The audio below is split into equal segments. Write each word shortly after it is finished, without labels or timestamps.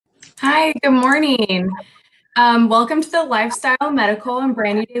Hi, good morning. Welcome to the Lifestyle, Medical, and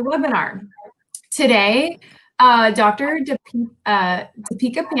Brand New Day webinar. Today, Dr.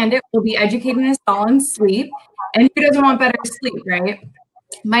 Dipika Pandit will be educating us all on sleep. And who doesn't want better sleep, right?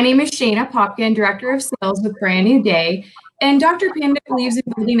 My name is Shayna Popkin, Director of Sales with Brand New Day. And Dr. Pandit believes in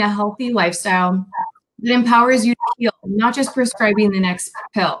building a healthy lifestyle that empowers you to heal, not just prescribing the next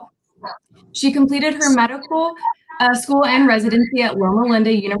pill. She completed her medical school and residency at Loma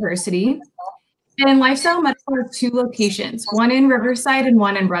Linda University. And Lifestyle Medical has two locations, one in Riverside and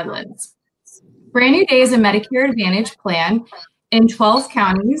one in Redlands. Brand New Day is a Medicare Advantage plan in 12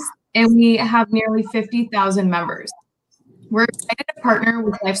 counties, and we have nearly 50,000 members. We're excited to partner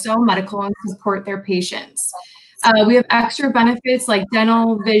with Lifestyle Medical and support their patients. We have extra benefits like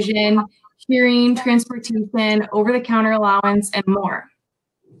dental, vision, hearing, transportation, over-the-counter allowance, and more.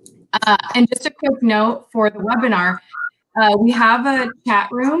 And just a quick note for the webinar, we have a chat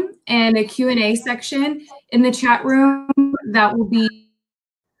room and a Q&A section. In the chat room, that will be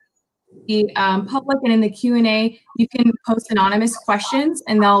public, and in the Q&A, you can post anonymous questions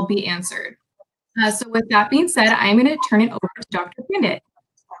and they'll be answered. So with that being said, I'm going to turn it over to Dr. Pandit.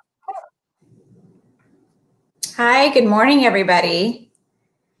 Hi, good morning, everybody.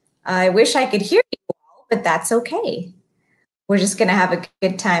 I wish I could hear you all, but that's okay. We're just going to have a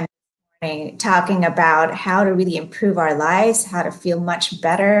good time talking about how to really improve our lives, how to feel much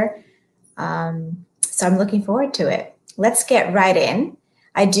better. So I'm looking forward to it. Let's get right in.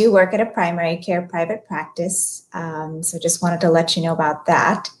 I do work at a primary care private practice, so just wanted to let you know about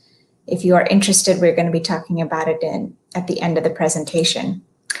that. If you are interested, we're going to be talking about it at the end of the presentation.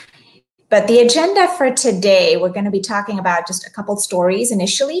 But the agenda for today, we're going to be talking about just a couple stories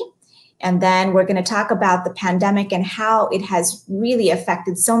initially, and then we're going to talk about the pandemic and how it has really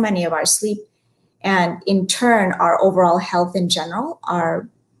affected so many of our sleep and in turn, our overall health in general, our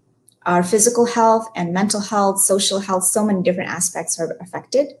physical health and mental health, social health, so many different aspects are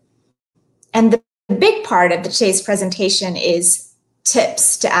affected. And the big part of today's presentation is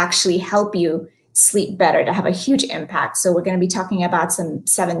tips to actually help you sleep better, to have a huge impact. So we're going to be talking about some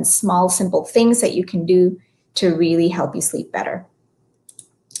 7 small, simple things that you can do to really help you sleep better.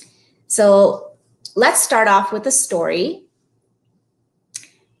 So let's start off with a story.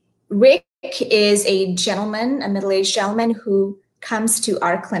 Rick is a gentleman, a middle-aged gentleman who comes to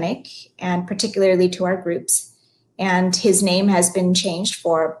our clinic and particularly to our groups. And his name has been changed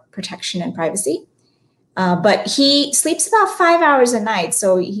for protection and privacy. But he sleeps about 5 hours a night.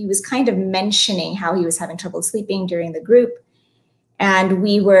 So he was kind of mentioning how he was having trouble sleeping during the group. And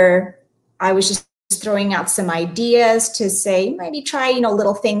I was just throwing out some ideas to say, maybe try,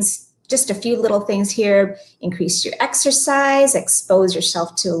 little things, just a few little things here, increase your exercise, expose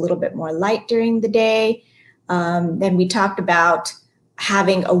yourself to a little bit more light during the day. Then we talked about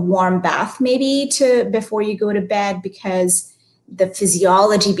having a warm bath maybe before you go to bed, because the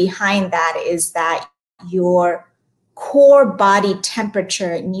physiology behind that is that your core body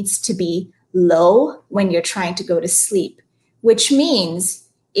temperature needs to be low when you're trying to go to sleep, which means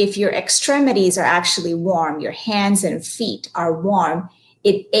if your extremities are actually warm, your hands and feet are warm,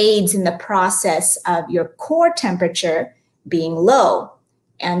 it aids in the process of your core temperature being low.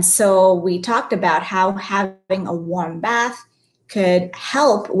 And so we talked about how having a warm bath could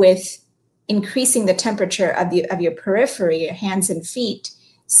help with increasing the temperature of your periphery, your hands and feet,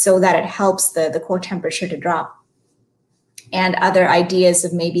 so that it helps the core temperature to drop. And other ideas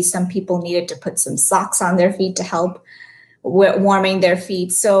of maybe some people needed to put some socks on their feet to help warming their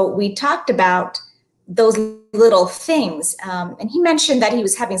feet. So we talked about those little things. And he mentioned that he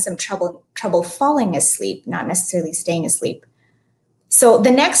was having some trouble falling asleep, not necessarily staying asleep. So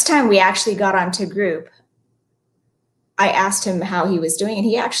the next time we actually got onto group, I asked him how he was doing, and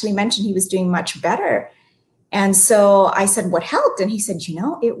he actually mentioned he was doing much better. And so I said, what helped? And he said,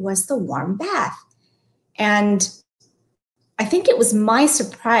 it was the warm bath. And I think it was my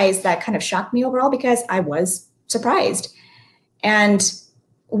surprise that kind of shocked me overall, because I was surprised. And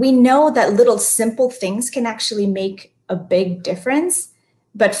we know that little simple things can actually make a big difference.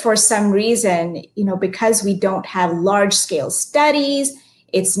 But for some reason, because we don't have large scale studies,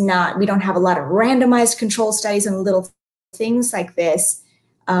 we don't have a lot of randomized control studies and little things like this.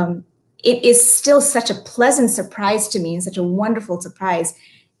 It is still such a pleasant surprise to me, and such a wonderful surprise.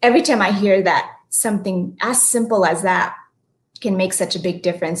 Every time I hear that something as simple as that can make such a big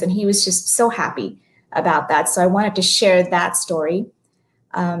difference. And he was just so happy about that. So I wanted to share that story.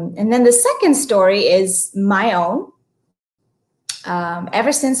 And then the second story is my own.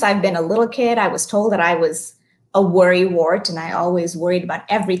 Ever since I've been a little kid, I was told that I was a worrywart, and I always worried about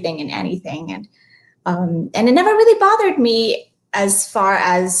everything and anything. And it never really bothered me as far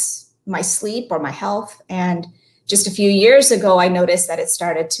as my sleep or my health. And just a few years ago, I noticed that it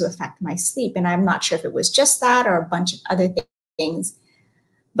started to affect my sleep. And I'm not sure if it was just that or a bunch of other things.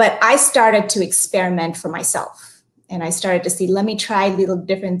 But I started to experiment for myself. And I started to see, let me try little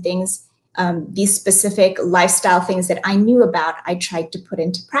different things. These specific lifestyle things that I knew about, I tried to put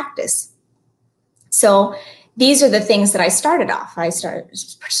into practice. So these are the things that I started off. I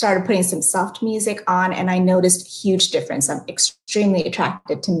started putting some soft music on, and I noticed a huge difference. I'm extremely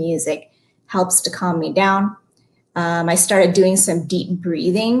attracted to music, helps to calm me down. I started doing some deep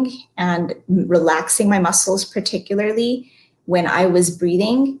breathing and relaxing my muscles, particularly when I was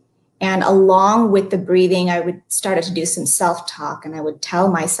breathing. And along with the breathing, I started to do some self-talk, and I would tell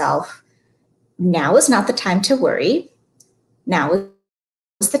myself, now is not the time to worry. Now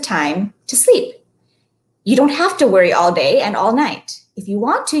is the time to sleep. You don't have to worry all day and all night. If you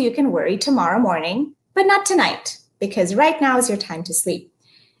want to, you can worry tomorrow morning, but not tonight, because right now is your time to sleep.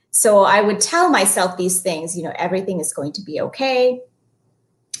 So I would tell myself these things, everything is going to be okay.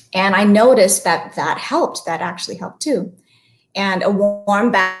 And I noticed that helped. That actually helped too. And a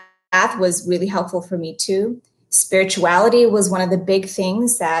warm bath was really helpful for me too. Spirituality was one of the big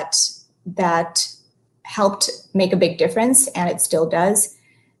things that helped make a big difference, and it still does.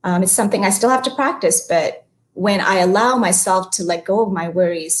 It's something I still have to practice, but when I allow myself to let go of my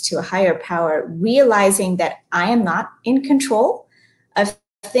worries to a higher power, realizing that I am not in control of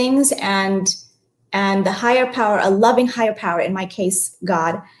things, and the higher power, a loving higher power, in my case,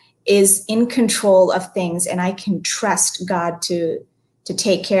 God, is in control of things, and I can trust God to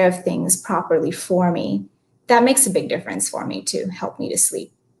take care of things properly for me. That makes a big difference for me to help me to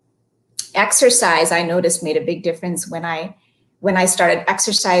sleep. Exercise, I noticed, made a big difference when I started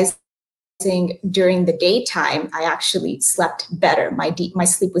exercising during the daytime. I actually slept better. My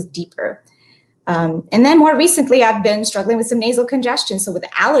sleep was deeper. And then more recently, I've been struggling with some nasal congestion. So with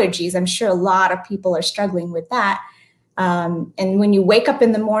allergies, I'm sure a lot of people are struggling with that. And when you wake up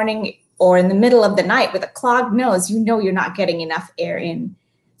in the morning or in the middle of the night with a clogged nose, you're not getting enough air in.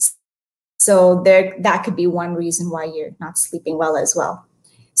 So that could be one reason why you're not sleeping well as well.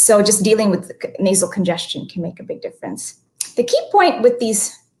 So just dealing with the nasal congestion can make a big difference. The key point with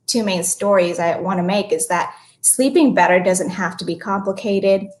these two main stories I want to make is that sleeping better doesn't have to be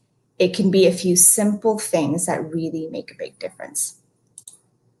complicated. It can be a few simple things that really make a big difference.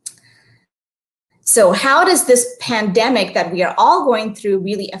 So how does this pandemic that we are all going through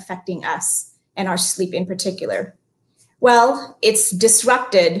really affecting us and our sleep in particular? Well, it's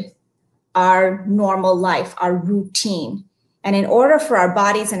disrupted our normal life, our routine. And in order for our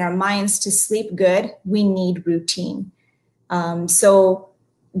bodies and our minds to sleep good, we need routine. So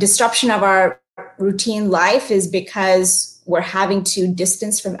disruption of our routine life is because we're having to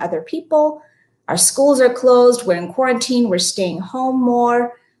distance from other people. Our schools are closed. We're in quarantine. We're staying home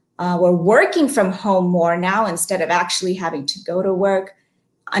more. We're working from home more now instead of actually having to go to work,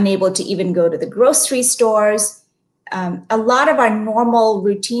 unable to even go to the grocery stores. A lot of our normal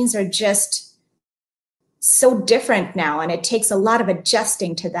routines are just so different now, and it takes a lot of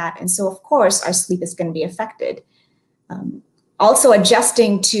adjusting to that. And so, of course, our sleep is going to be affected. Also,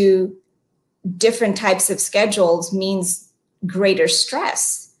 adjusting to different types of schedules means greater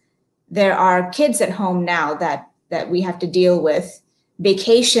stress. There are kids at home now that we have to deal with.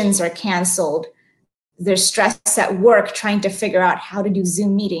 Vacations are canceled. There's stress at work trying to figure out how to do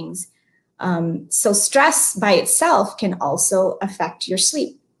Zoom meetings. So stress by itself can also affect your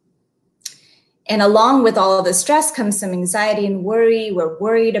sleep. And along with all of the stress comes some anxiety and worry. We're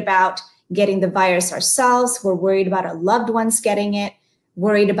worried about getting the virus ourselves. We're worried about our loved ones getting it,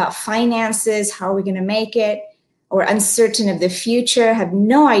 worried about finances. How are we going to make it? Or uncertain of the future, have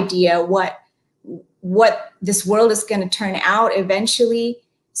no idea what this world is going to turn out eventually.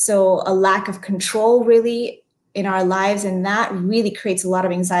 So a lack of control really in our lives, and that really creates a lot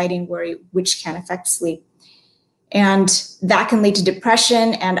of anxiety and worry, which can affect sleep. And that can lead to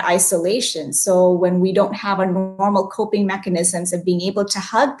depression and isolation. So when we don't have our normal coping mechanisms of being able to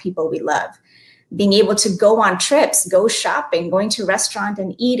hug people we love, being able to go on trips, go shopping, going to a restaurant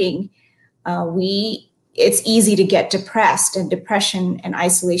and eating, it's easy to get depressed, and depression and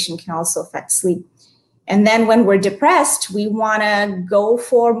isolation can also affect sleep. And then when we're depressed, we want to go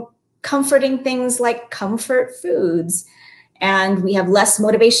for comforting things like comfort foods. And we have less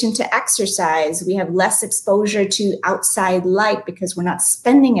motivation to exercise. We have less exposure to outside light because we're not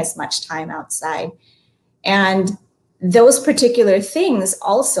spending as much time outside. And those particular things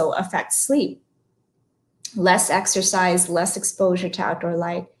also affect sleep. Less exercise, less exposure to outdoor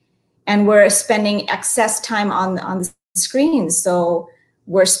light. And we're spending excess time on the screens. So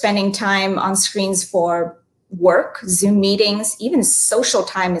we're spending time on screens for work, Zoom meetings, even social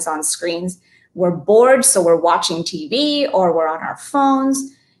time is on screens. We're bored, so we're watching TV or we're on our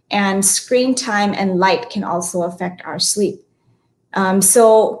phones, and screen time and light can also affect our sleep.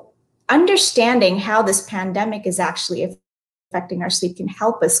 So understanding how this pandemic is actually affecting our sleep can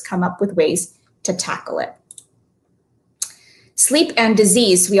help us come up with ways to tackle it. Sleep and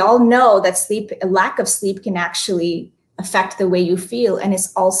disease. We all know that lack of sleep can actually affect the way you feel, and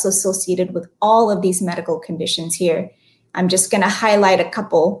is also associated with all of these medical conditions here. I'm just going to highlight a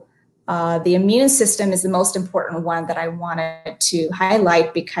couple. The immune system is the most important one that I wanted to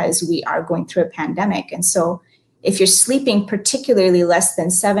highlight because we are going through a pandemic. And so if you're sleeping particularly less than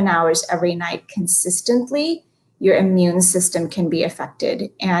 7 hours every night consistently, your immune system can be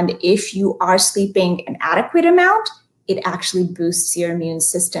affected. And if you are sleeping an adequate amount, it actually boosts your immune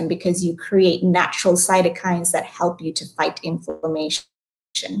system because you create natural cytokines that help you to fight inflammation.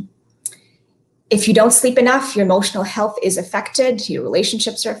 If you don't sleep enough, your emotional health is affected, your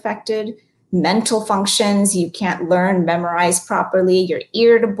relationships are affected, mental functions, you can't learn, memorize properly, you're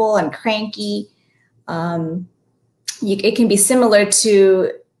irritable and cranky. It can be similar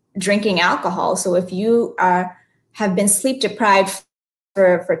to drinking alcohol. So if you have been sleep deprived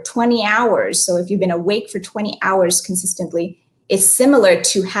for 20 hours, so if you've been awake for 20 hours consistently, it's similar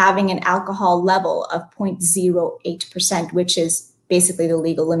to having an alcohol level of 0.08%, which is basically the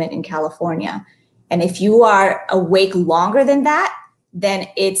legal limit in California. And if you are awake longer than that, then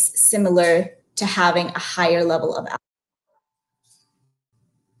it's similar to having a higher level of alcohol.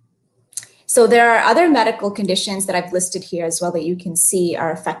 So there are other medical conditions that I've listed here as well that you can see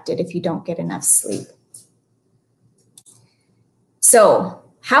are affected if you don't get enough sleep. So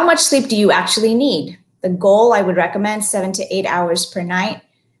how much sleep do you actually need? The goal, I would recommend 7 to 8 hours per night.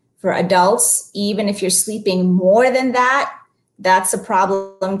 For adults, even if you're sleeping more than that, that's a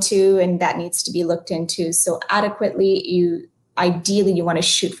problem too, and that needs to be looked into. So adequately, ideally you want to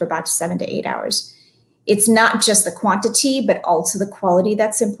shoot for about 7 to 8 hours. It's not just the quantity, but also the quality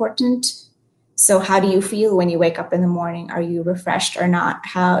that's important. So how do you feel when you wake up in the morning? Are you refreshed or not?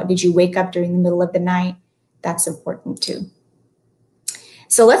 How did you wake up during the middle of the night? That's important too.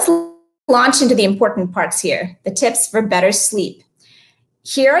 So let's launch into the important parts here, the tips for better sleep.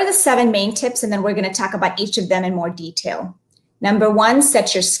 Here are the 7 main tips, and then we're going to talk about each of them in more detail. Number 1,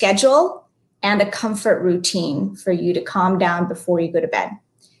 set your schedule and a comfort routine for you to calm down before you go to bed.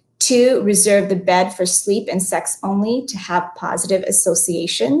 2, reserve the bed for sleep and sex only to have positive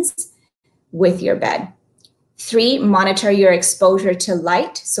associations with your bed. 3, monitor your exposure to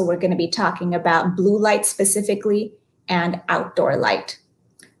light. So we're going to be talking about blue light specifically and outdoor light.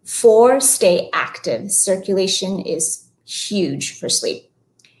 4, stay active. Circulation is huge for sleep.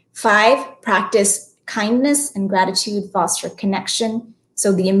 5, practice kindness and gratitude, foster connection.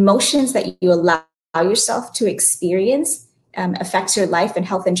 So the emotions that you allow yourself to experience affects your life and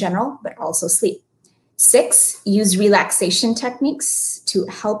health in general, but also sleep. 6, use relaxation techniques to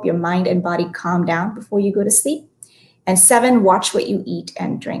help your mind and body calm down before you go to sleep. And 7, watch what you eat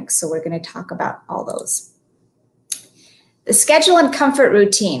and drink. So we're going to talk about all those. The schedule and comfort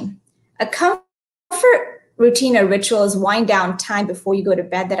routine. A comfort routine or ritual is wind down time before you go to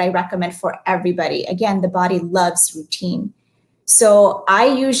bed that I recommend for everybody. Again, the body loves routine. So I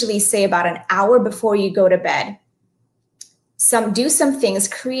usually say about an hour before you go to bed, do some things,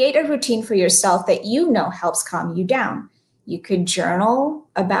 create a routine for yourself that you know helps calm you down. You could journal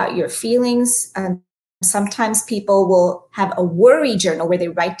about your feelings. Sometimes people will have a worry journal where they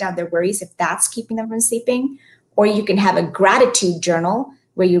write down their worries if that's keeping them from sleeping. Or you can have a gratitude journal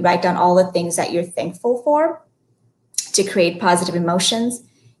where you write down all the things that you're thankful for to create positive emotions.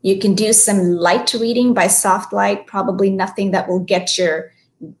 You can do some light reading by soft light, probably nothing that will get your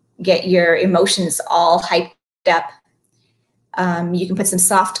emotions all hyped up. You can put some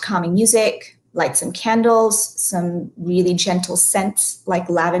soft calming music, light some candles, some really gentle scents like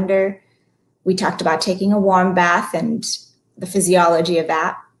lavender. We talked about taking a warm bath and the physiology of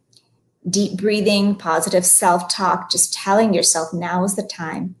that. Deep breathing, positive self-talk, just telling yourself now is the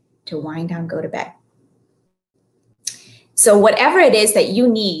time to wind down, go to bed. So whatever it is that you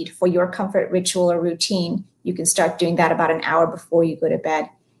need for your comfort ritual or routine, you can start doing that about an hour before you go to bed.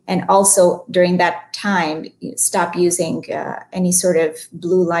 And also during that time, stop using any sort of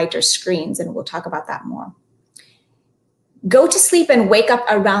blue light or screens, and we'll talk about that more. Go to sleep and wake up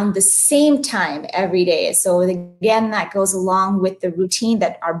around the same time every day. So again, that goes along with the routine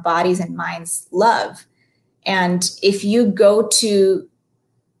that our bodies and minds love. And if you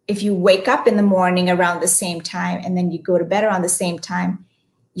wake up in the morning around the same time and then you go to bed around the same time,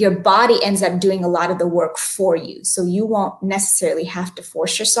 your body ends up doing a lot of the work for you. So you won't necessarily have to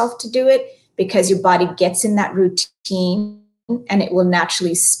force yourself to do it. because your body gets in that routine and it will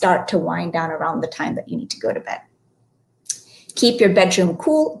naturally start to wind down around the time that you need to go to bed. Keep your bedroom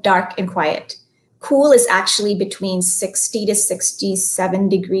cool, dark, and quiet. Cool is actually between 60 to 67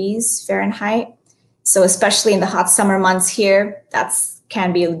 degrees Fahrenheit. So especially in the hot summer months here,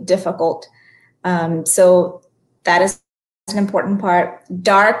 can be difficult. So that is an important part.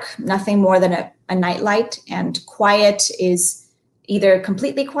 Dark, nothing more than a night light, and quiet is either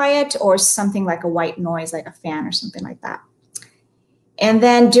completely quiet or something like a white noise, like a fan or something like that. And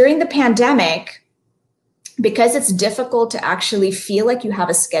then during the pandemic, because it's difficult to actually feel like you have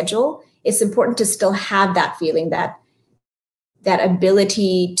a schedule, it's important to still have that feeling, that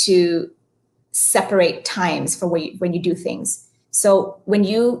ability to separate times for when you do things. So when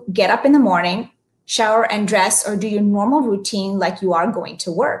you get up in the morning, shower and dress, or do your normal routine like you are going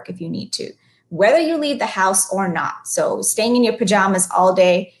to work if you need to, whether you leave the house or not. So staying in your pajamas all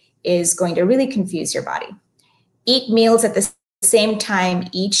day is going to really confuse your body. Eat meals at the same time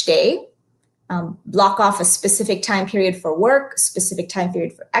each day. Block off a specific time period for work, specific time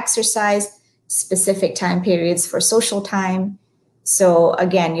period for exercise, specific time periods for social time. So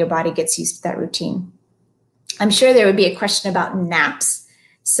again, your body gets used to that routine. I'm sure there would be a question about naps.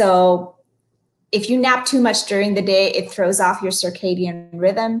 So if you nap too much during the day, it throws off your circadian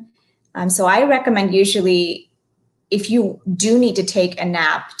rhythm. So I recommend usually, if you do need to take a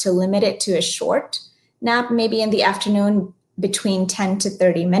nap, to limit it to a short nap, maybe in the afternoon between 10 to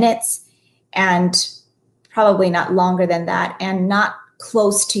 30 minutes, and probably not longer than that, and not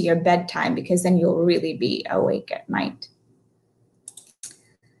close to your bedtime, because then you'll really be awake at night.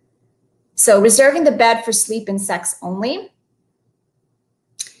 So reserving the bed for sleep and sex only.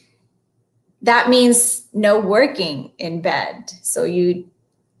 That means no working in bed. So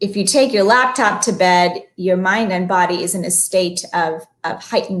if you take your laptop to bed, your mind and body is in a state of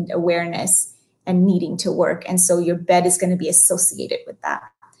heightened awareness and needing to work. And so your bed is going to be associated with that.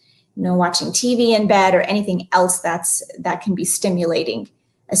 No watching TV in bed or anything else that can be stimulating.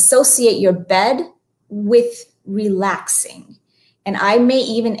 Associate your bed with relaxing. And I may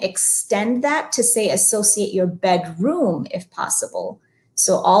even extend that to say associate your bedroom if possible.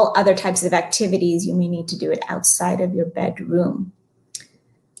 So all other types of activities, you may need to do it outside of your bedroom.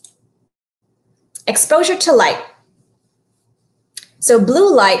 Exposure to light. So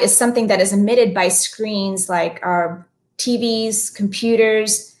blue light is something that is emitted by screens like our TVs,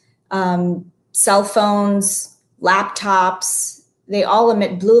 computers, cell phones, laptops. They all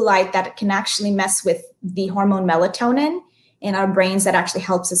emit blue light that can actually mess with the hormone melatonin in our brains that actually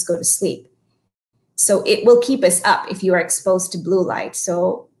helps us go to sleep. So it will keep us up if you are exposed to blue light.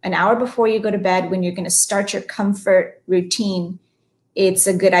 So an hour before you go to bed, when you're going to start your comfort routine, it's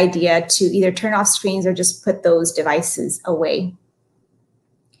a good idea to either turn off screens or just put those devices away.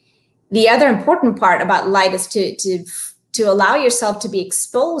 The other important part about light is to allow yourself to be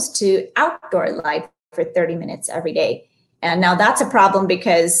exposed to outdoor light for 30 minutes every day. And now that's a problem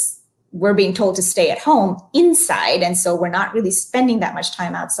because we're being told to stay at home inside, and so we're not really spending that much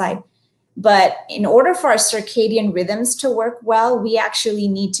time outside. But in order for our circadian rhythms to work well, we actually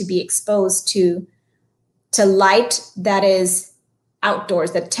need to be exposed to light that is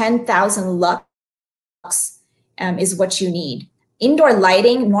outdoors. The 10,000 lux is what you need. Indoor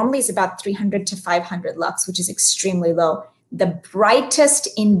lighting normally is about 300 to 500 lux, which is extremely low. The brightest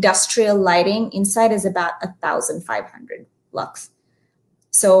industrial lighting inside is about 1,500 lux.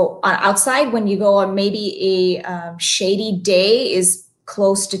 So outside, when you go on maybe a shady day, is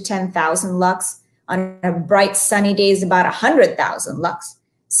close to 10,000 lux. On a bright sunny day is about 100,000 lux.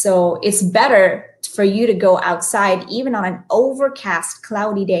 So it's better for you to go outside even on an overcast,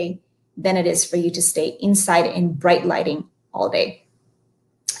 cloudy day than it is for you to stay inside in bright lighting all day.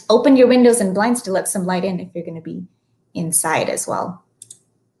 Open your windows and blinds to let some light in if you're going to be inside as well.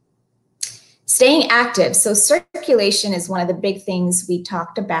 Staying active. So circulation is one of the big things we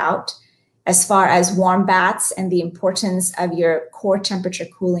talked about as far as warm baths and the importance of your core temperature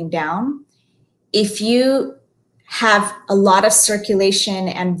cooling down. If you have a lot of circulation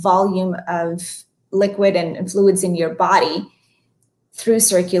and volume of liquid and fluids in your body through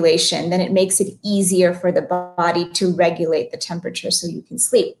circulation, then it makes it easier for the body to regulate the temperature so you can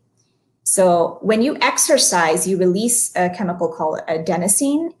sleep. So when you exercise, you release a chemical called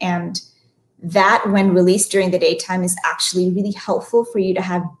adenosine, and that, when released during the daytime, is actually really helpful for you to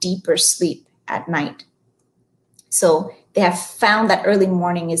have deeper sleep at night. So they have found that early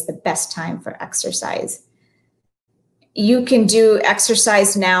morning is the best time for exercise. You can do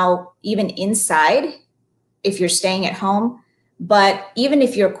exercise now even inside if you're staying at home, but even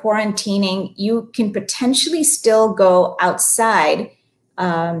if you're quarantining, you can potentially still go outside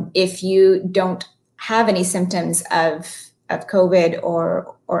If you don't have any symptoms of COVID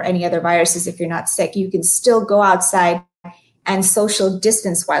or any other viruses, if you're not sick, you can still go outside and social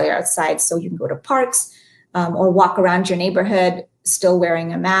distance while you're outside. So you can go to parks or walk around your neighborhood still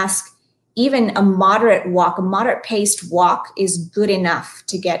wearing a mask. Even a moderate walk, a moderate paced walk is good enough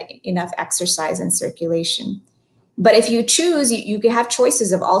to get enough exercise and circulation. But if you choose, you can have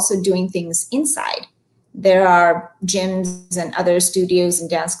choices of also doing things inside. There are gyms and other studios and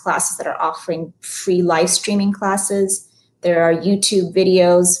dance classes that are offering free live streaming classes. There are YouTube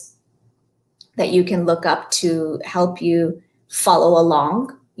videos that you can look up to help you follow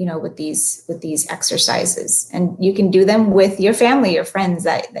along, with these exercises. And you can do them with your family, your friends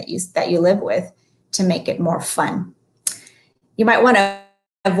that you live with, to make it more fun. You might want to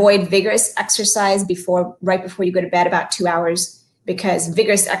avoid vigorous exercise right before you go to bed, about 2 hours, because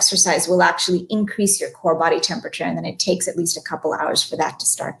vigorous exercise will actually increase your core body temperature, and then it takes at least a couple hours for that to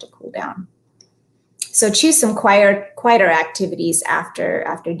start to cool down. So choose some quieter activities after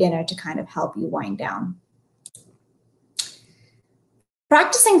dinner to kind of help you wind down.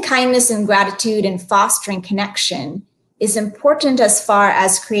 Practicing kindness and gratitude and fostering connection is important as far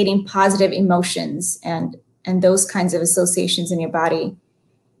as creating positive emotions and those kinds of associations in your body.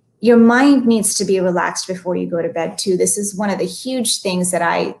 Your mind needs to be relaxed before you go to bed too. This is one of the huge things that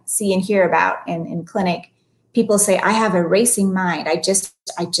I see and hear about in clinic. People say, I have a racing mind. I just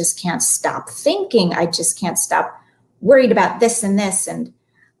can't stop thinking. I just can't stop worried about this and this. And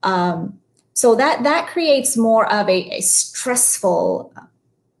so that creates more of a stressful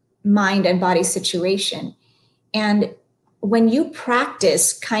mind and body situation. And when you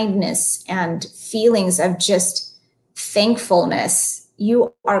practice kindness and feelings of just thankfulness,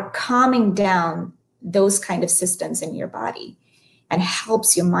 you are calming down those kind of systems in your body and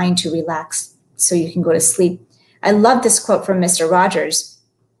helps your mind to relax so you can go to sleep. I love this quote from Mr. Rogers,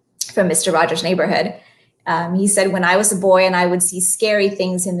 from Mr. Rogers' Neighborhood. He said, when I was a boy and I would see scary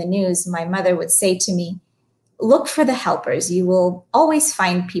things in the news, my mother would say to me, look for the helpers. You will always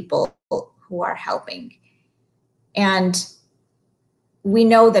find people who are helping. And we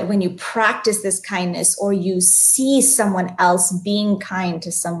know that when you practice this kindness or you see someone else being kind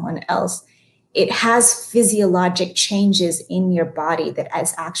to someone else, it has physiologic changes in your body that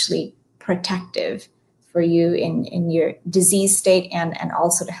is actually protective for you in your disease state and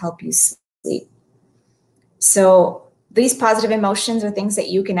also to help you sleep. So these positive emotions are things that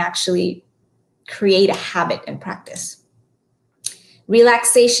you can actually create a habit and practice.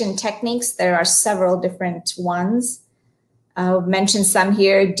 Relaxation techniques, there are several different ones. I'll mention some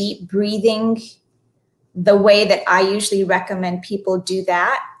here. Deep breathing. The way that I usually recommend people do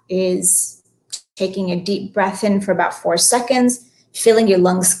that is taking a deep breath in for about 4 seconds, filling your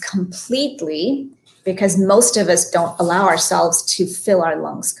lungs completely, because most of us don't allow ourselves to fill our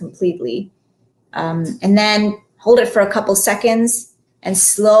lungs completely. And then hold it for a couple seconds and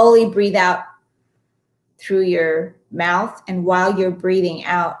slowly breathe out through your mouth. And while you're breathing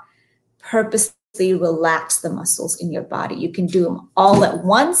out, purposely relax the muscles in your body. You can do them all at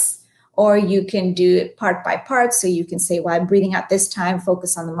once, or you can do it part by part. So you can say, well, I'm breathing out this time,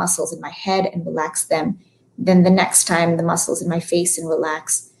 focus on the muscles in my head and relax them. Then the next time, the muscles in my face and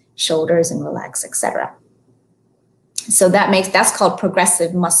relax, shoulders and relax, etc. So that's called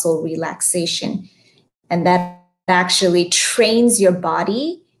progressive muscle relaxation. And that actually trains your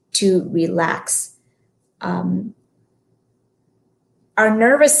body to relax. Our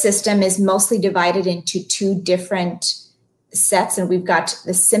nervous system is mostly divided into 2 different sets. And we've got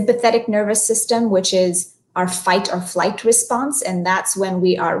the sympathetic nervous system, which is our fight or flight response. And that's when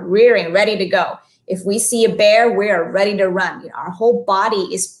we are rearing, ready to go. If we see a bear, we are ready to run. Our whole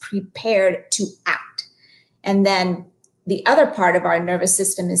body is prepared to act. And then the other part of our nervous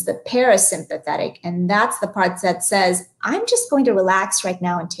system is the parasympathetic. And that's the part that says, I'm just going to relax right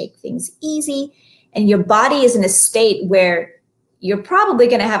now and take things easy. And your body is in a state where you're probably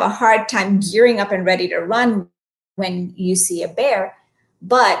going to have a hard time gearing up and ready to run when you see a bear.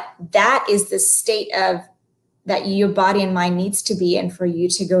 But that is the state of that your body and mind needs to be in for you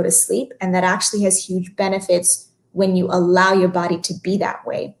to go to sleep. And that actually has huge benefits when you allow your body to be that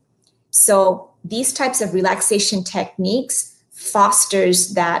way. So these types of relaxation techniques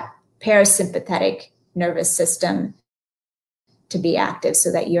fosters that parasympathetic nervous system to be active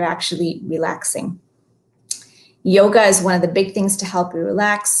so that you're actually relaxing. Yoga is one of the big things to help you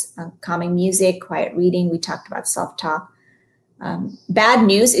relax. Calming music, quiet reading. We talked about self-talk. Bad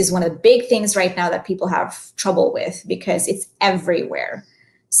news is one of the big things right now that people have trouble with because it's everywhere.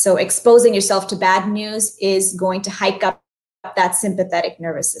 So exposing yourself to bad news is going to hike up that sympathetic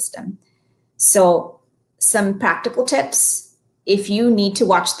nervous system. So some practical tips. If you need to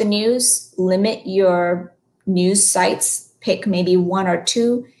watch the news, limit your news sites, pick maybe one or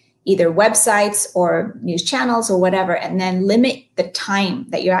two, either websites or news channels or whatever, and then limit the time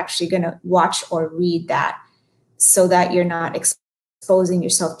that you're actually going to watch or read that, so that you're not exposing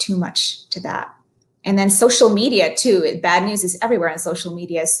yourself too much to that. And then social media too. Bad news is everywhere on social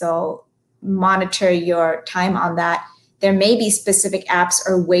media, so monitor your time on that. There may be specific apps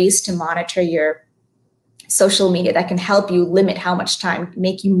or ways to monitor your social media that can help you limit how much time,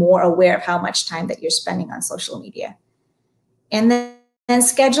 make you more aware of how much time that you're spending on social media. And then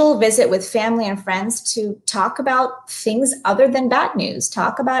schedule a visit with family and friends to talk about things other than bad news.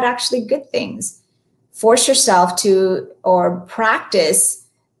 Talk about actually good things. Force yourself to, or practice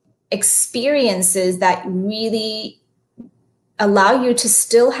experiences that really allow you to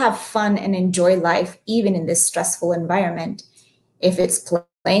still have fun and enjoy life, even in this stressful environment. If it's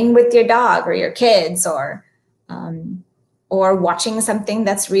playing with your dog or your kids, or watching something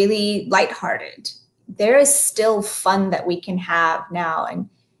that's really lighthearted, there is still fun that we can have now,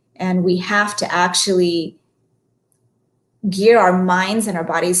 and we have to actually gear our minds and our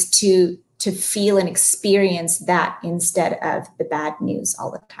bodies to feel and experience that instead of the bad news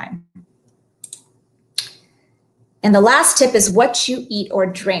all the time. And the last tip is what you eat or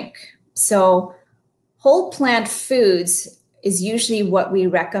drink. So whole plant foods is usually what we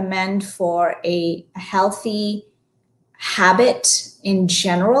recommend for a healthy habit in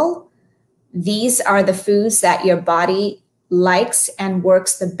general. These are the foods that your body likes and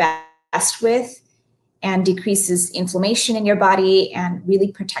works the best with, and decreases inflammation in your body and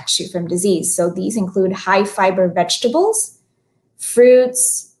really protects you from disease. So these include high fiber vegetables,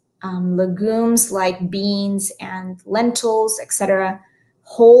 fruits, legumes like beans and lentils, etc.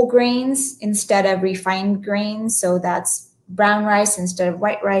 Whole grains instead of refined grains. So that's brown rice instead of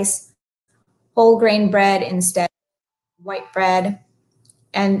white rice, whole grain bread instead of white bread.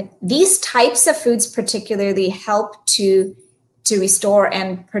 And these types of foods particularly help to restore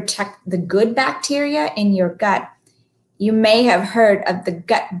and protect the good bacteria in your gut. You may have heard of the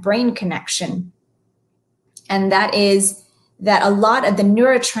gut-brain connection. And that is that a lot of the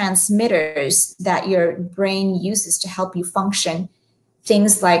neurotransmitters that your brain uses to help you function,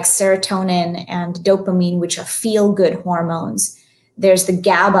 things like serotonin and dopamine, which are feel-good hormones. There's the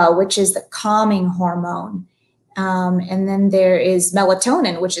GABA, which is the calming hormone. And then there is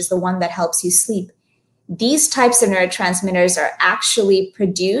melatonin, which is the one that helps you sleep. These types of neurotransmitters are actually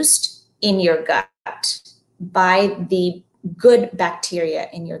produced in your gut by the good bacteria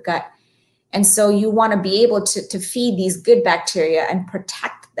in your gut. And so you want to be able to feed these good bacteria and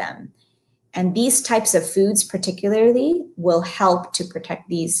protect them. And these types of foods particularly will help to protect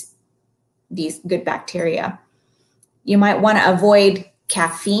these good bacteria. You might want to avoid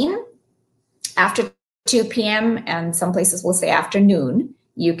caffeine after 2 p.m. and some places will say afternoon.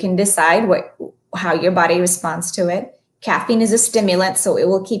 You can decide how your body responds to it. Caffeine is a stimulant, so it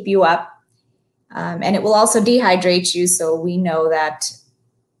will keep you up. And it will also dehydrate you. So we know that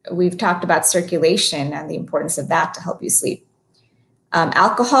we've talked about circulation and the importance of that to help you sleep.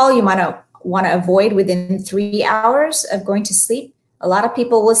 Alcohol, you want to avoid within 3 hours of going to sleep. A lot of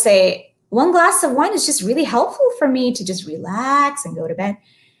people will say, 1 glass of wine is just really helpful for me to just relax and go to bed.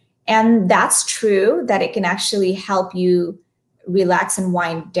 And that's true, that it can actually help you relax and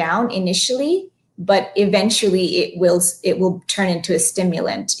wind down initially, but eventually it will turn into a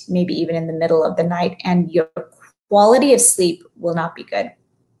stimulant, maybe even in the middle of the night, and your quality of sleep will not be good.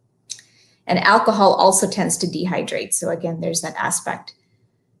 And alcohol also tends to dehydrate. So again, there's that aspect.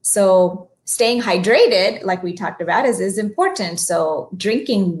 So staying hydrated, like we talked about, is important. So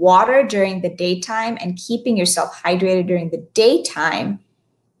drinking water during the daytime and keeping yourself hydrated during the daytime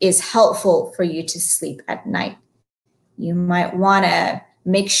is helpful for you to sleep at night. You might want to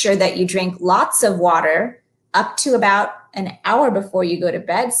make sure that you drink lots of water up to about an hour before you go to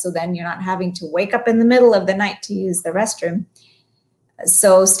bed, so then you're not having to wake up in the middle of the night to use the restroom.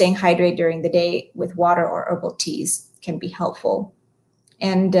 So staying hydrated during the day with water or herbal teas can be helpful.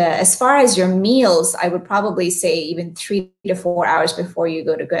 And as far as your meals, I would probably say even 3 to 4 hours before you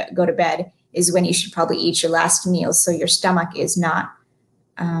go to bed is when you should probably eat your last meal, so your stomach is not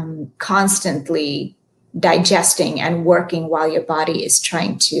constantly digesting and working while your body is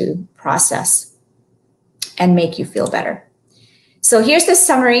trying to process and make you feel better. So here's the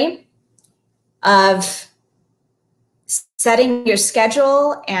summary of setting your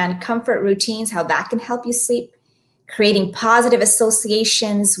schedule and comfort routines, how that can help you sleep, creating positive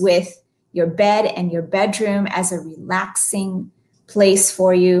associations with your bed and your bedroom as a relaxing place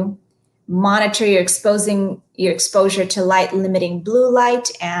for you. Monitor your exposure to light, limiting blue light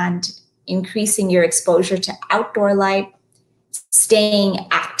and increasing your exposure to outdoor light. staying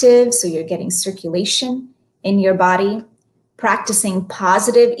active, so you're getting circulation in your body, practicing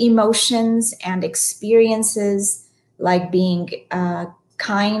positive emotions and experiences like being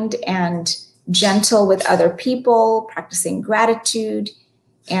kind and gentle with other people, practicing gratitude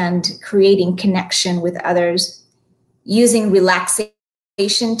and creating connection with others, using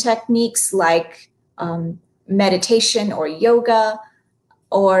relaxation techniques like meditation or yoga,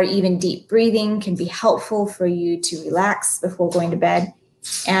 or even deep breathing can be helpful for you to relax before going to bed.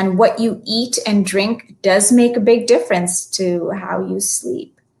 And what you eat and drink does make a big difference to how you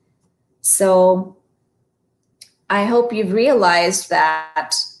sleep. So I hope you've realized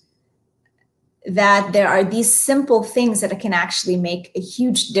that there are these simple things that can actually make a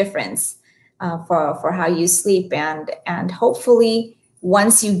huge difference for how you sleep. And hopefully,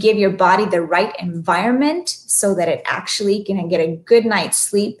 once you give your body the right environment so that it actually can get a good night's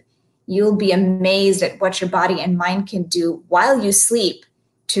sleep, you'll be amazed at what your body and mind can do while you sleep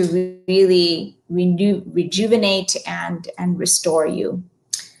to really rejuvenate and restore you.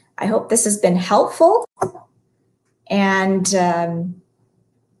 I hope this has been helpful. And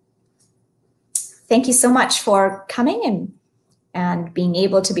thank you so much for coming and being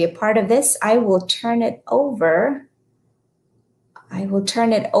able to be a part of this. I will turn it over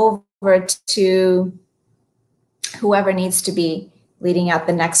to whoever needs to be leading out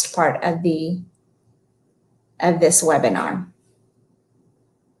the next part of this webinar.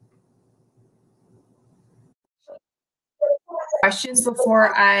 Questions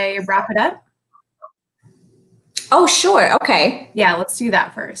before I wrap it up? Oh, sure. Okay. Yeah, let's do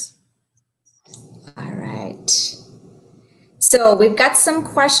that first. All right. So we've got some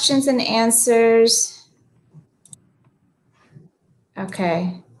questions and answers.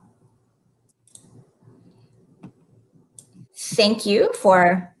 Okay. Thank you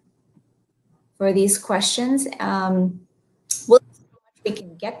for these questions. We'll see how much we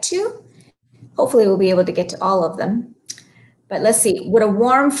can get to. Hopefully we'll be able to get to all of them. But let's see. Would a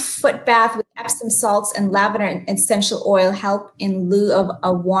warm foot bath with Epsom salts and lavender and essential oil help in lieu of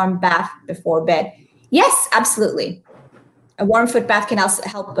a warm bath before bed? Yes, absolutely. A warm foot bath can also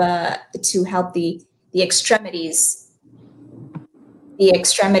help to help the extremities. The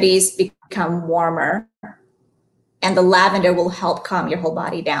extremities become warmer, and the lavender will help calm your whole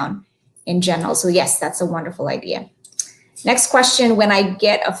body down in general. So yes, that's a wonderful idea. Next question, when I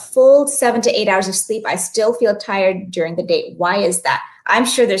get a full 7 to 8 hours of sleep, I still feel tired during the day. Why is that? I'm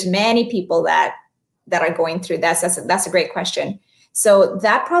sure there's many people that are going through that. That's a great question. So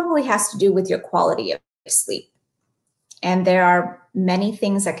that probably has to do with your quality of sleep. And there are many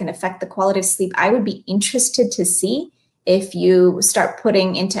things that can affect the quality of sleep. I would be interested to see if you start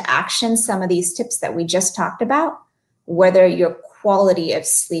putting into action some of these tips that we just talked about, whether your quality of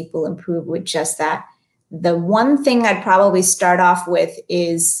sleep will improve with just that. The one thing I'd probably start off with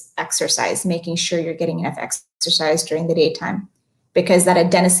is exercise, making sure you're getting enough exercise during the daytime, because that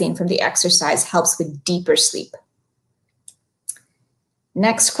adenosine from the exercise helps with deeper sleep.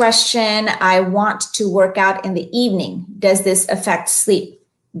 Next question, I want to work out in the evening. Does this affect sleep?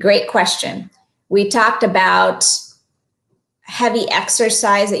 Great question. We talked about heavy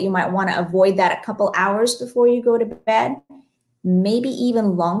exercise, that you might want to avoid that a couple hours before you go to bed, maybe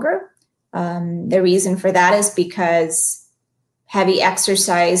even longer. The reason for that is because heavy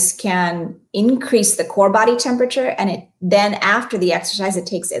exercise can increase the core body temperature, and then after the exercise, it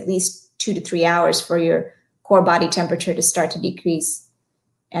takes at least 2 to 3 hours for your core body temperature to start to decrease.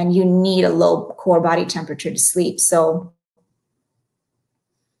 And you need a low core body temperature to sleep. So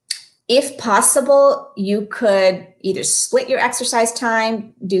if possible, you could either split your exercise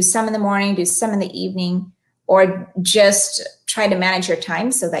time, do some in the morning, do some in the evening, or just try to manage your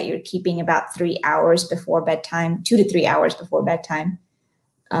time so that you're keeping about 3 hours before bedtime, 2 to 3 hours before bedtime,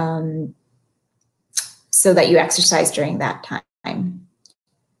 so that you exercise during that time.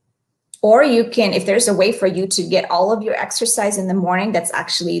 Or you can, if there's a way for you to get all of your exercise in the morning, that's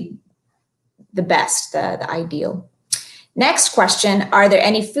actually the best, the ideal. Next question, are there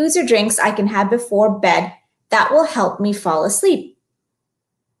any foods or drinks I can have before bed that will help me fall asleep?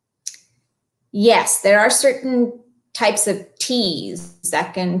 Yes, there are certain types of teas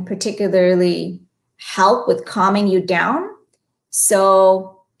that can particularly help with calming you down.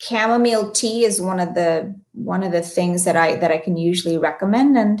 So chamomile tea is one of the things that I can usually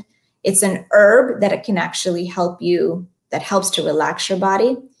recommend, and it's an herb that it can actually help you, that helps to relax your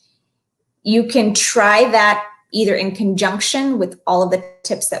body. You can try that either in conjunction with all of the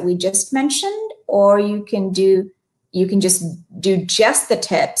tips that we just mentioned, or you can just do just the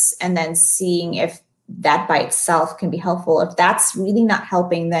tips and then seeing if that by itself can be helpful. If that's really not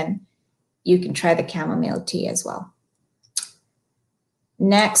helping, then you can try the chamomile tea as well.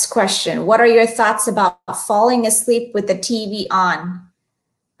 Next question. What are your thoughts about falling asleep with the TV on?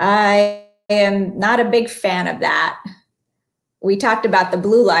 I am not a big fan of that. We talked about the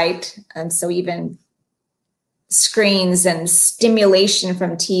blue light, and so even screens and stimulation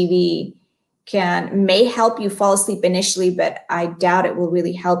from TV may help you fall asleep initially, but I doubt it will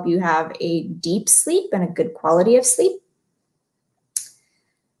really help you have a deep sleep and a good quality of sleep.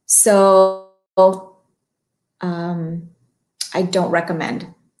 So I don't recommend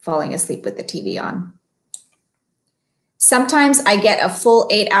falling asleep with the TV on. Sometimes I get a full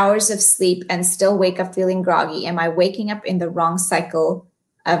 8 hours of sleep and still wake up feeling groggy. Am I waking up in the wrong cycle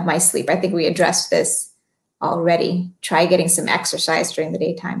of my sleep? I think we addressed this already. Try getting some exercise during the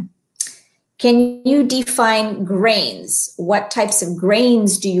daytime. Can you define grains? What types of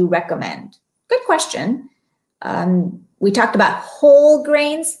grains do you recommend? Good question. We talked about whole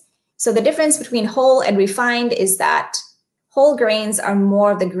grains. So the difference between whole and refined is that whole grains are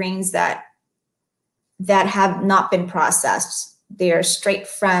more of the grains that have not been processed. They are straight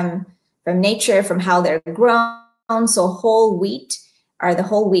from nature, from how they're grown. So whole wheat are the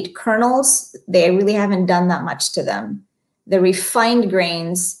whole wheat kernels. They really haven't done that much to them. The refined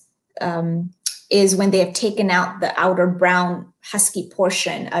grains is when they have taken out the outer brown husky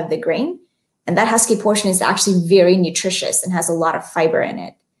portion of the grain. And that husky portion is actually very nutritious and has a lot of fiber in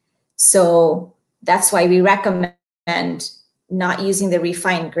it. So that's why we recommend not using the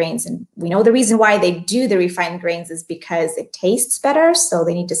refined grains. And we know the reason why they do the refined grains is because it tastes better, so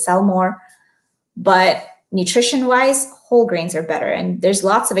they need to sell more. But nutrition-wise, whole grains are better. And there's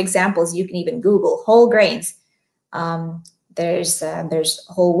lots of examples. You can even Google whole grains. There's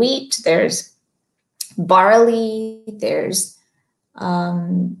whole wheat, there's barley, there's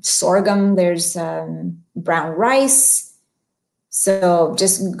sorghum, there's brown rice. So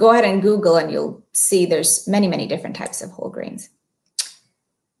just go ahead and Google and you'll see there's many, many different types of whole grains.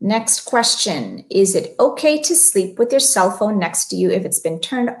 Next question. Is it okay to sleep with your cell phone next to you if it's been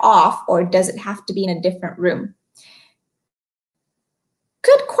turned off, or does it have to be in a different room?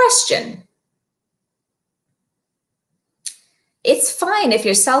 Good question. It's fine if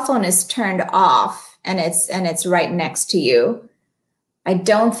your cell phone is turned off and it's right next to you. I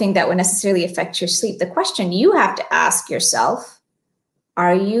don't think that would necessarily affect your sleep. The question you have to ask yourself,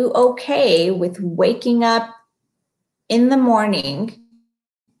 are you okay with waking up in the morning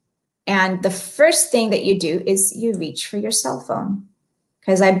and the first thing that you do is you reach for your cell phone?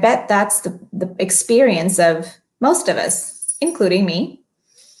 Because I bet that's the experience of most of us, including me.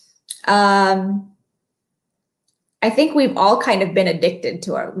 I think we've all kind of been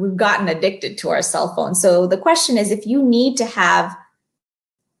we've gotten addicted to our cell phone. So the question is, if you need to have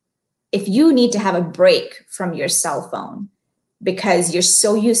a break from your cell phone because you're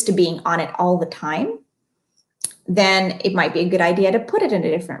so used to being on it all the time, then it might be a good idea to put it in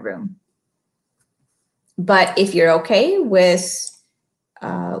a different room. But if you're okay with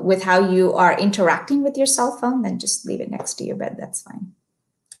how you are interacting with your cell phone, then just leave it next to your bed. That's fine.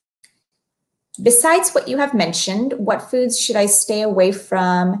 Besides what you have mentioned, what foods should I stay away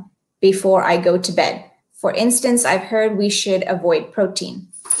from before I go to bed? For instance, I've heard we should avoid protein.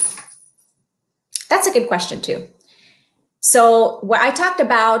 That's a good question too. So what I talked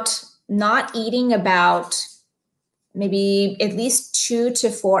about not eating about maybe at least 2 to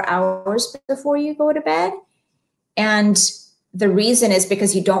 4 hours before you go to bed. And the reason is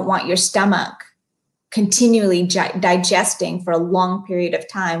because you don't want your stomach continually digesting for a long period of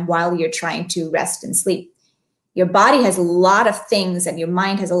time while you're trying to rest and sleep. Your body has a lot of things and your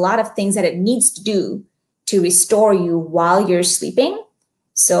mind has a lot of things that it needs to do to restore you while you're sleeping.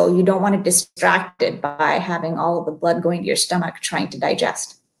 So you don't want to distract it by having all of the blood going to your stomach trying to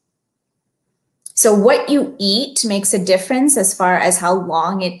digest. So what you eat makes a difference as far as how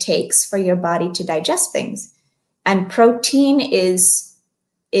long it takes for your body to digest things. And protein is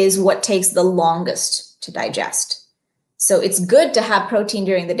what takes the longest to digest. So it's good to have protein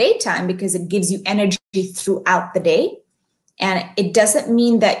during the daytime because it gives you energy throughout the day. And it doesn't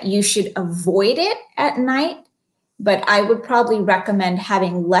mean that you should avoid it at night, but I would probably recommend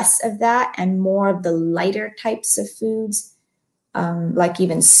having less of that and more of the lighter types of foods, like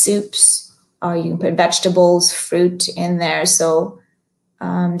even soups, or you can put vegetables, fruit in there. So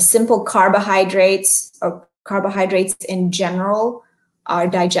simple carbohydrates or carbohydrates in general are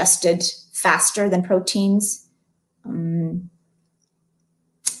digested faster than proteins.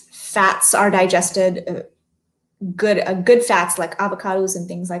 Fats are digested, good fats like avocados and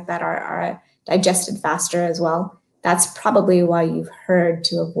things like that are digested faster as well. That's probably why you've heard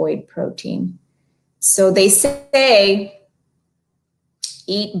to avoid protein. So they say,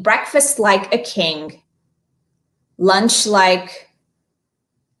 eat breakfast like a king, lunch like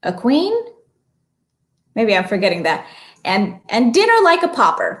a queen. Maybe I'm forgetting that. And dinner like a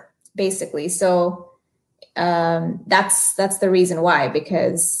pauper, basically. So that's the reason why,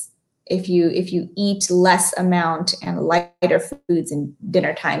 because if you eat less amount and lighter foods in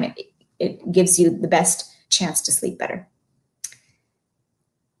dinner time, it gives you the best chance to sleep better.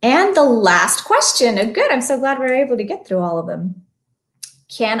 And the last question, good, I'm so glad we were able to get through all of them.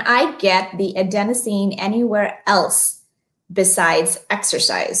 Can I get the adenosine anywhere else besides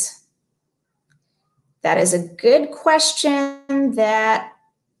exercise? That is a good question that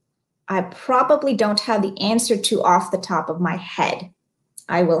I probably don't have the answer to off the top of my head.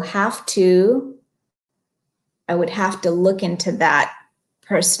 I would have to look into that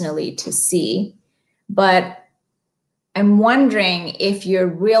personally to see, but I'm wondering if your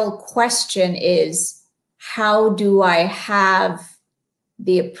real question is, how do I have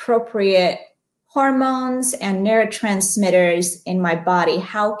the appropriate hormones and neurotransmitters in my body?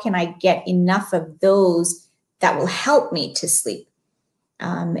 How can I get enough of those that will help me to sleep?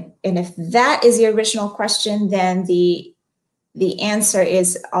 And if that is the original question, then the answer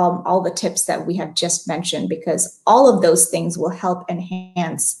is all the tips that we have just mentioned, because all of those things will help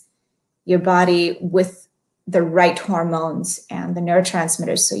enhance your body with the right hormones and the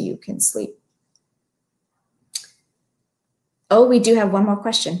neurotransmitters so you can sleep. Oh, we do have one more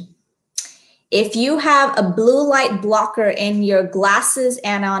question. If you have a blue light blocker in your glasses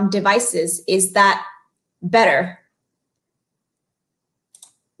and on devices, is that better?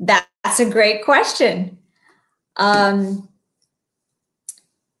 That's a great question. I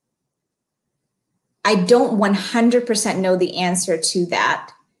don't 100% know the answer to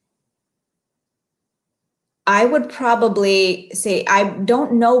that. I would probably say I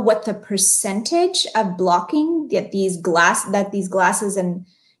don't know what the percentage of blocking that these glasses and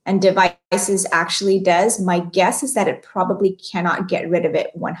devices actually does. My guess is that it probably cannot get rid of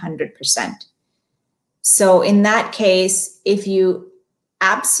it 100%. So in that case, if you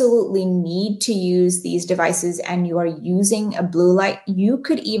absolutely need to use these devices and you are using a blue light, you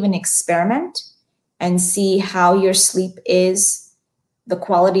could even experiment and see how your sleep is, the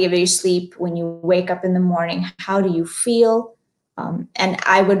quality of your sleep when you wake up in the morning. How do you feel? And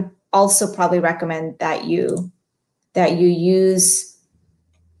I would also probably recommend that you use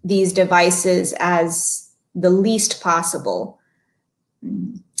these devices as the least possible,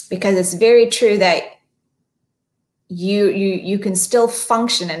 because it's very true that you can still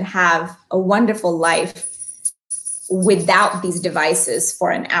function and have a wonderful life without these devices for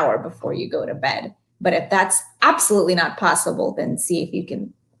an hour before you go to bed. But if that's absolutely not possible, then see if you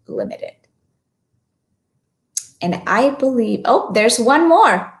can limit it. And I believe, oh, there's one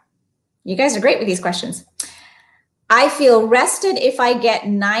more. You guys are great with these questions. I feel rested if I get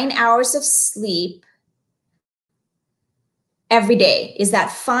 9 hours of sleep every day. Is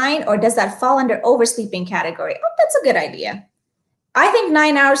that fine, or does that fall under oversleeping category? Oh, that's a good idea. I think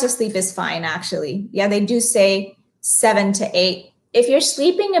 9 hours of sleep is fine, actually. Yeah, they do say 7 to 8. If you're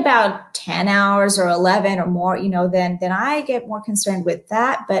sleeping about 10 hours or 11 or more, then I get more concerned with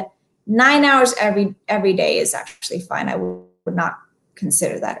that. But 9 hours every day is actually fine. I would not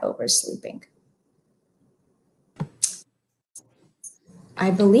consider that oversleeping.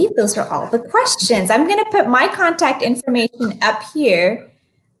 I believe those are all the questions. I'm going to put my contact information up here.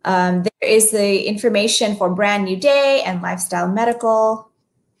 There is the information for Brand New Day and Lifestyle Medical.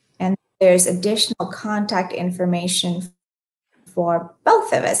 And there's additional contact information for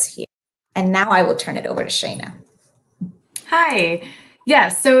both of us here. And now I will turn it over to Shayna. Hi.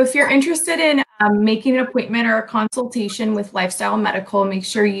 Yes, so if you're interested in making an appointment or a consultation with Lifestyle Medical, make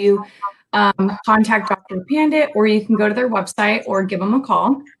sure you contact Dr. Pandit, or you can go to their website or give them a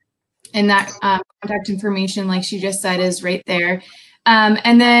call. And that contact information, like she just said, is right there.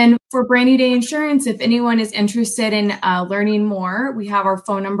 And then for Brand New Day Insurance, if anyone is interested in learning more, we have our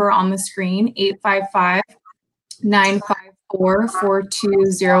phone number on the screen,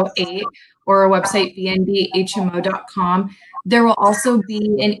 855-954-4208, or our website, bndhmo.com. There will also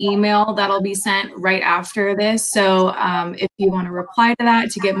be an email that'll be sent right after this. So if you want to reply to that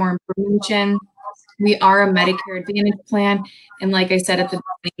to get more information, we are a Medicare Advantage plan. And like I said at the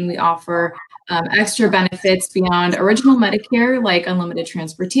beginning, we offer extra benefits beyond original Medicare, like unlimited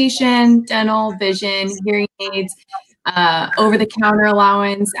transportation, dental, vision, hearing aids, over-the-counter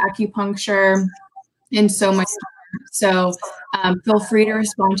allowance, acupuncture, and so much more. So feel free to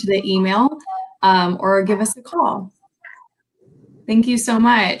respond to the email or give us a call. Thank you so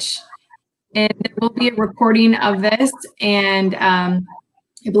much. And there will be a recording of this, and I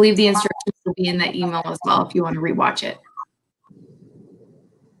believe the instructions will be in that email as well if you want to rewatch it.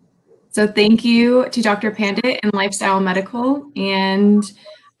 So thank you to Dr. Pandit and Lifestyle Medical, and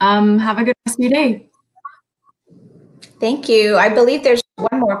Have a good rest of your day. Thank you. I believe there's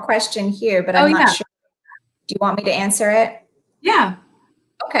one more question here, but I'm not sure. Do you want me to answer it? Yeah.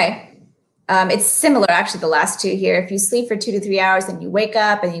 Okay. It's similar, actually, the last two here. If you sleep for 2 to 3 hours and you wake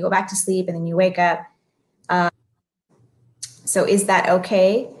up and you go back to sleep and then you wake up, so is that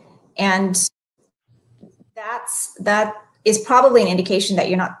okay? And that is probably an indication that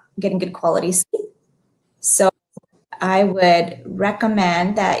you're not getting good quality sleep. So I would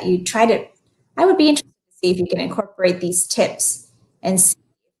recommend that you try to, I would be interested to see if you can incorporate these tips and see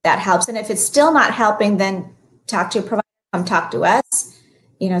if that helps. And if it's still not helping, then talk to your provider, come talk to us,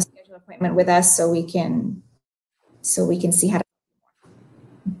 schedule an appointment with us so we can see how to.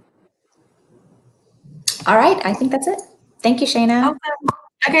 All right, I think that's it. Thank you, Shayna. Awesome.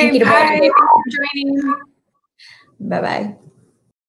 Okay, bye. Thanks for joining. Bye-bye.